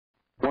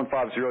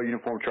150,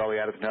 Uniform Charlie,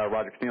 Addison Tower,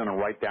 Roger, continue on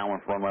the right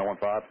downwind for runway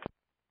 15.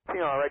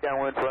 Continue on right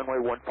downwind for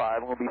runway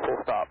 15, we'll be full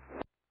stop.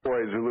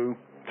 4A Zulu,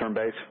 turn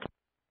base.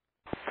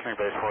 Turn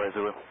base 4A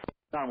Zulu.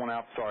 91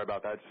 Alpha, sorry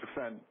about that, just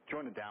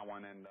join the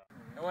downwind and...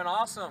 It went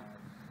awesome.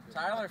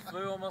 Tyler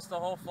flew almost the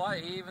whole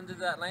flight, he even did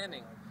that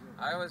landing.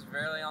 I was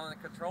barely on the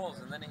controls,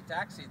 and then he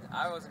taxied.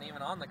 I wasn't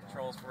even on the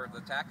controls for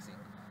the taxi.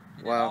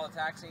 He did all the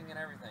taxiing and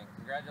everything.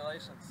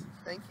 Congratulations.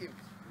 Thank you.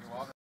 You're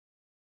welcome.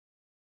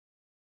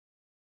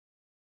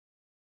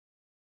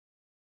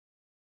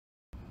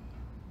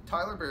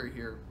 Tyler Berry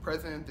here,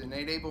 President of the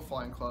Nate Abel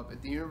Flying Club at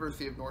the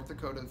University of North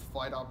Dakota's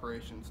Flight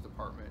Operations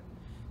Department.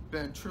 It's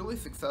been a truly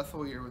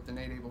successful year with the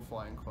Nate Abel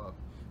Flying Club.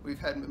 We've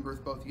had members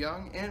both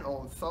young and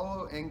old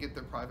solo and get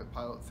their private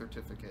pilot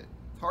certificate.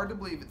 It's hard to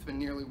believe it's been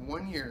nearly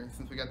 1 year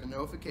since we got the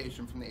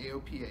notification from the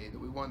AOPA that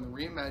we won the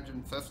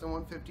Reimagined Cessna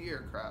 150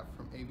 aircraft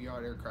from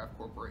Aviat Aircraft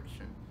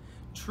Corporation,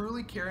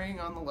 truly carrying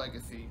on the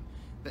legacy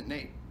that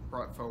Nate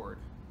brought forward.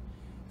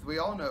 As we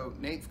all know,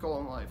 Nate's goal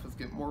in life was to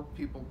get more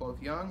people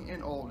both young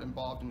and old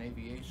involved in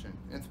aviation.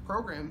 And its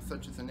programs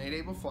such as the Nate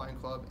Abel Flying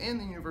Club and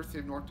the University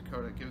of North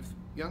Dakota gives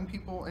young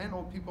people and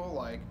old people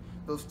alike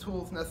those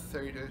tools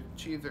necessary to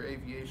achieve their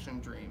aviation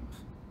dreams.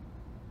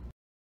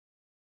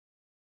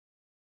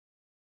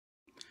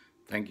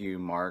 Thank you,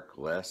 Mark,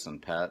 Les,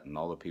 and Pat, and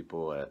all the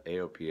people at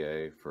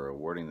AOPA for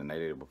awarding the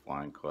Nate Abel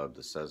Flying Club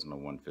the Cessna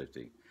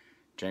 150.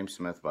 James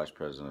Smith, Vice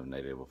President of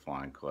Nate Abel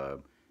Flying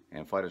Club,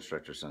 and flight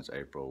instructor since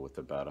April, with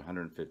about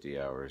 150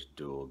 hours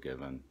dual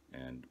given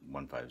and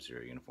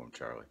 150 Uniform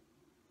Charlie.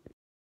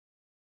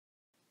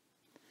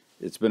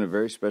 It's been a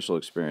very special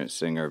experience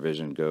seeing our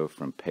vision go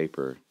from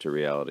paper to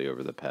reality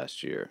over the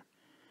past year.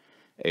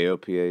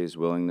 AOPA's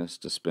willingness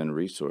to spend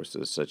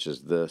resources such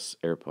as this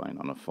airplane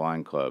on a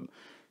flying club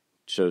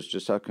shows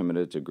just how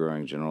committed to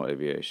growing general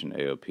aviation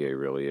AOPA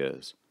really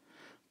is.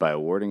 By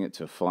awarding it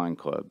to a flying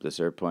club, this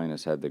airplane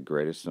has had the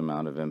greatest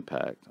amount of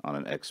impact on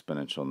an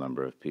exponential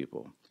number of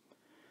people.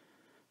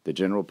 The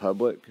general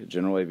public,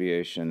 general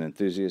aviation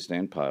enthusiasts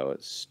and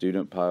pilots,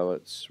 student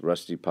pilots,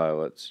 rusty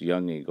pilots,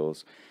 young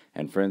eagles,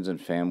 and friends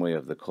and family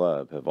of the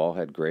club have all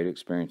had great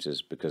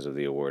experiences because of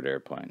the award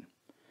airplane.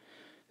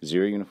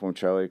 Zero Uniform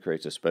Charlie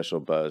creates a special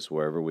buzz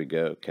wherever we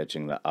go,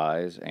 catching the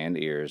eyes and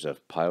ears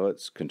of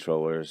pilots,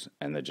 controllers,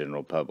 and the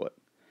general public.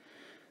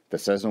 The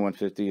Cessna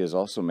 150 has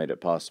also made it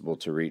possible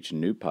to reach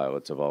new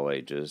pilots of all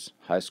ages,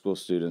 high school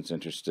students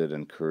interested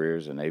in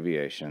careers in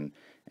aviation,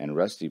 and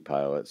rusty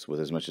pilots with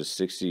as much as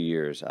 60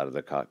 years out of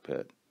the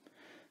cockpit.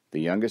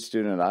 The youngest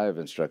student I have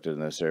instructed in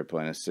this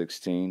airplane is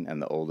 16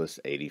 and the oldest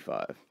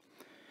 85.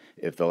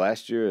 If the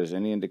last year is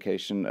any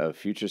indication of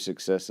future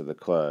success of the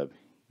club,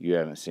 you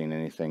haven't seen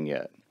anything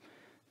yet.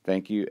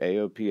 Thank you,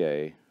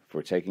 AOPA,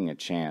 for taking a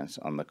chance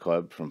on the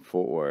club from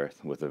Fort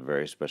Worth with a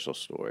very special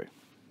story.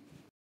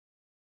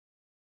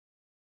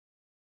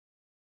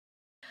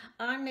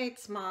 I'm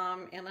Nate's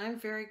mom, and I'm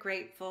very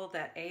grateful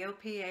that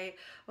AOPA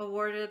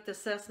awarded the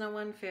Cessna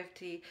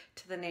 150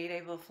 to the Nate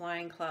Abel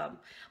Flying Club.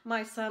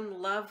 My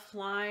son loved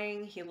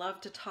flying, he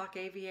loved to talk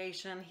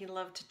aviation, he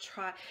loved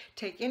to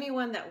take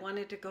anyone that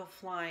wanted to go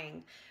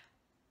flying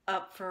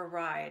up for a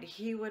ride.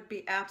 He would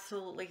be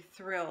absolutely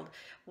thrilled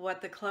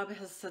what the club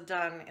has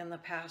done in the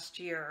past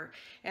year,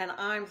 and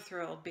I'm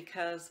thrilled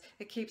because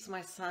it keeps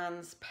my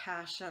son's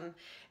passion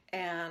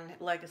and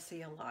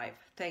legacy alive.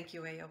 Thank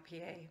you,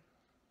 AOPA.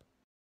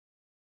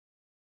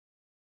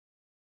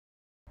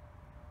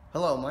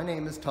 Hello, my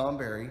name is Tom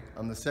Berry.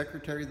 I'm the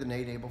Secretary of the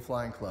Nate Abel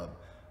Flying Club.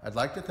 I'd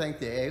like to thank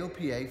the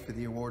AOPA for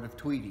the award of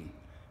Tweety.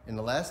 In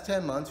the last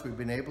 10 months, we've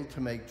been able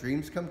to make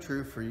dreams come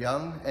true for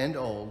young and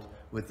old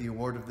with the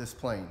award of this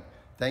plane.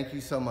 Thank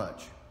you so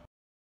much.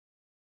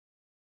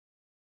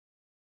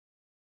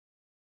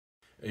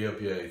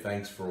 AOPA,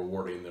 thanks for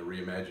awarding the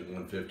Reimagined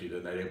 150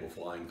 to Nate Abel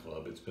Flying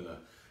Club. It's been a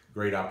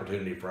great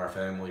opportunity for our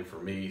family,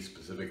 for me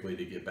specifically,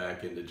 to get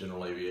back into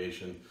general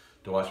aviation,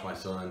 to watch my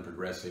son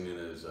progressing in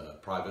his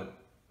private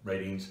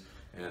ratings,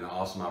 and an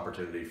awesome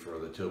opportunity for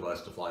the two of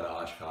us to fly to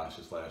Oshkosh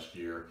this last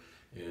year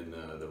in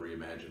the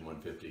Reimagined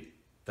 150.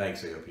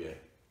 Thanks, AOPA.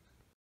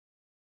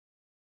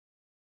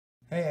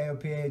 Hey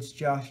AOPA, it's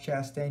Josh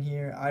Chastain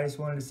here. I just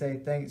wanted to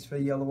say thanks for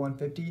the Yellow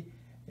 150.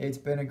 It's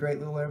been a great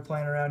little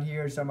airplane around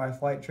here to start my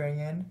flight training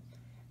in,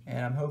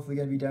 and I'm hopefully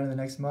going to be done in the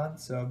next month,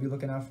 so be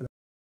looking out for that.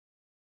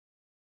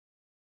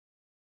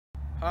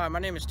 Hi, my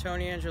name is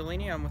Tony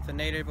Angelini. I'm with the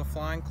Nate Abel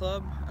Flying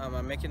Club.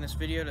 I'm making this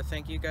video to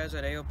thank you guys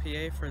at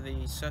AOPA for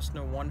the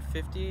Cessna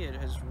 150. It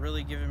has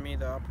really given me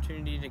the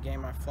opportunity to gain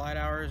my flight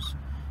hours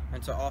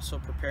and to also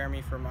prepare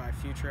me for my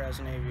future as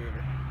an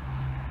aviator.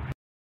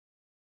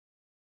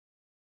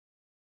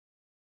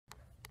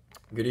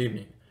 Good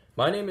evening.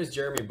 My name is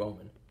Jeremy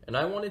Bowman, and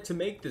I wanted to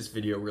make this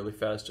video really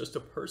fast just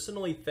to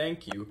personally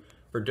thank you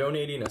for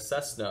donating a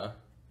Cessna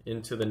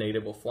into the Nate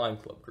Abel Flying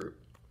Club group.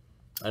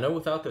 I know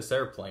without this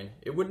airplane,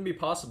 it wouldn't be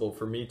possible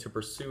for me to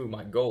pursue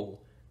my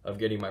goal of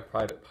getting my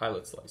private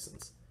pilot's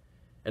license.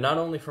 And not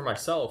only for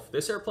myself,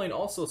 this airplane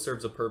also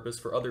serves a purpose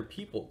for other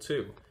people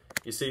too.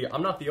 You see,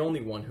 I'm not the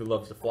only one who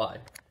loves to fly,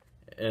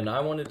 and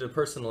I wanted to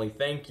personally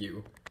thank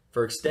you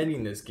for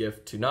extending this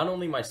gift to not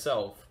only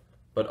myself,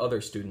 but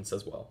other students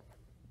as well.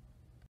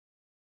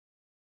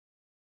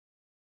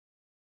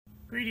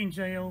 Greetings,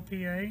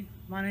 AOPA.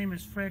 My name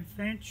is Fred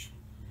Finch.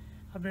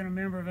 I've been a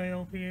member of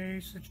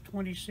AOPA since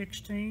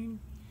 2016.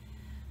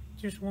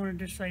 Just wanted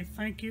to say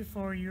thank you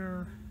for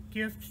your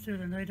gift to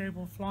the Nate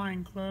Abel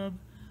Flying Club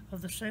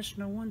of the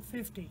Cessna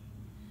 150.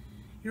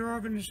 Your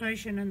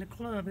organization and the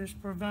club has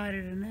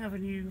provided an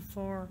avenue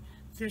for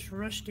this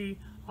rusty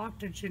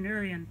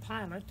octogenarian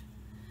pilot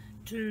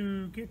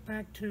to get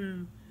back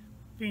to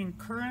being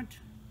current,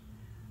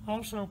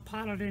 also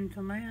pilot in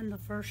command the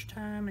first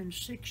time in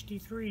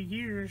 63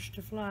 years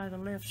to fly the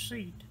left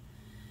seat.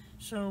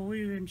 So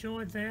we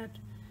enjoyed that.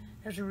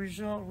 As a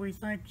result, we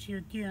thank you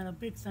again, a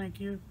big thank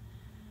you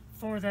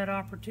for that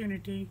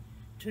opportunity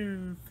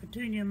to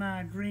continue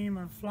my dream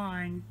of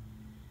flying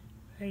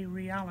a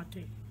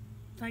reality.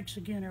 Thanks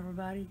again,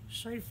 everybody.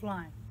 Safe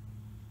flying.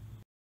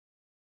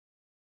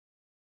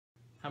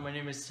 Hi, my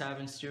name is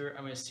Savin Stewart.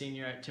 I'm a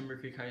senior at Timber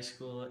Creek High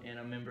School and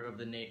a member of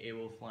the Nate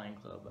Abel Flying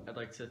Club. I'd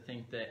like to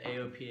thank the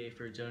AOPA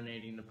for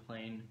donating the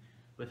plane.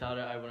 Without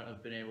it, I wouldn't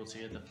have been able to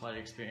get the flight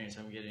experience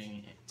I'm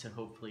getting to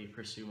hopefully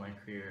pursue my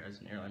career as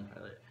an airline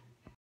pilot.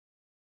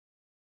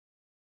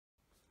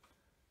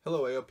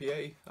 Hello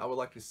AOPA. I would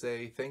like to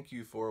say thank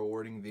you for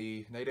awarding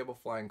the Nate Abel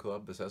Flying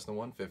Club the Cessna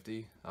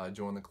 150. I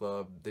joined the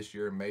club this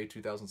year in May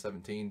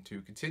 2017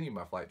 to continue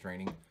my flight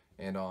training,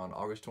 and on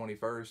August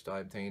 21st I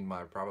obtained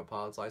my private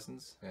pilot's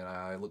license, and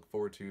I look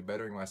forward to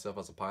bettering myself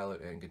as a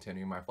pilot and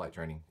continuing my flight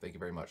training. Thank you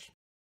very much.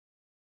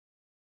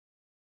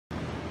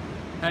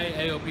 Hey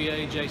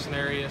AOPA, Jason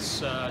Arias.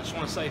 Just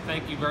want to say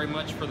thank you very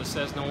much for the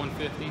Cessna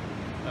 150.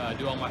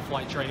 Do all my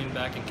flight training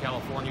back in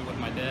California with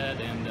my dad,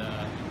 and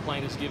the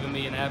plane has given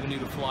me an avenue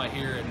to fly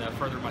here and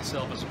further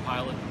myself as a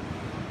pilot,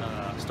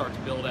 start to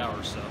build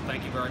hours, so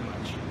thank you very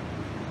much.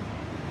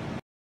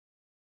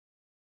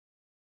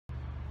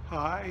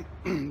 Hi,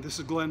 this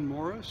is Glenn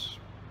Morris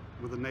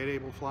with the Nate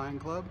Abel Flying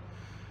Club.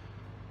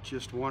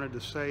 Just wanted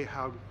to say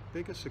how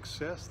big a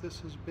success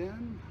this has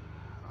been.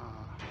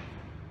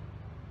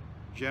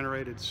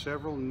 Generated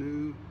several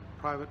new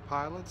private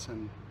pilots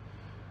and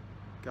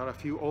got a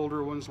few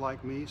older ones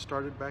like me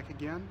started back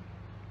again.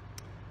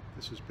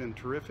 This has been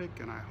terrific,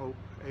 and I hope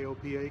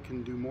AOPA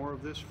can do more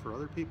of this for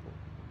other people.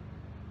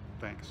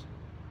 Thanks.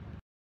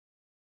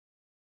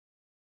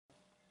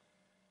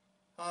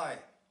 Hi,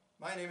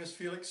 my name is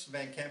Felix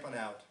Van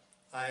Kampenhout.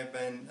 I have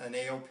been an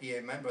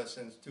AOPA member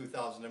since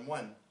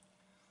 2001.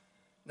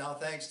 Now,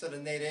 thanks to the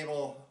Nate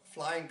Abel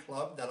Flying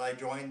Club that I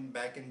joined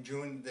back in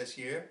June this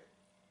year,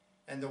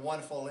 and the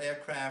wonderful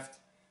aircraft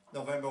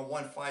November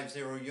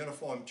 150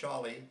 Uniform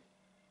Charlie,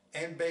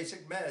 and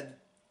Basic Med,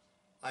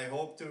 I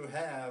hope to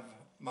have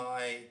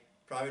my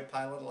private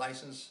pilot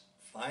license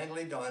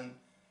finally done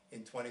in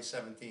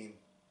 2017.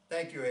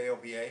 Thank you,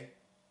 AOPA.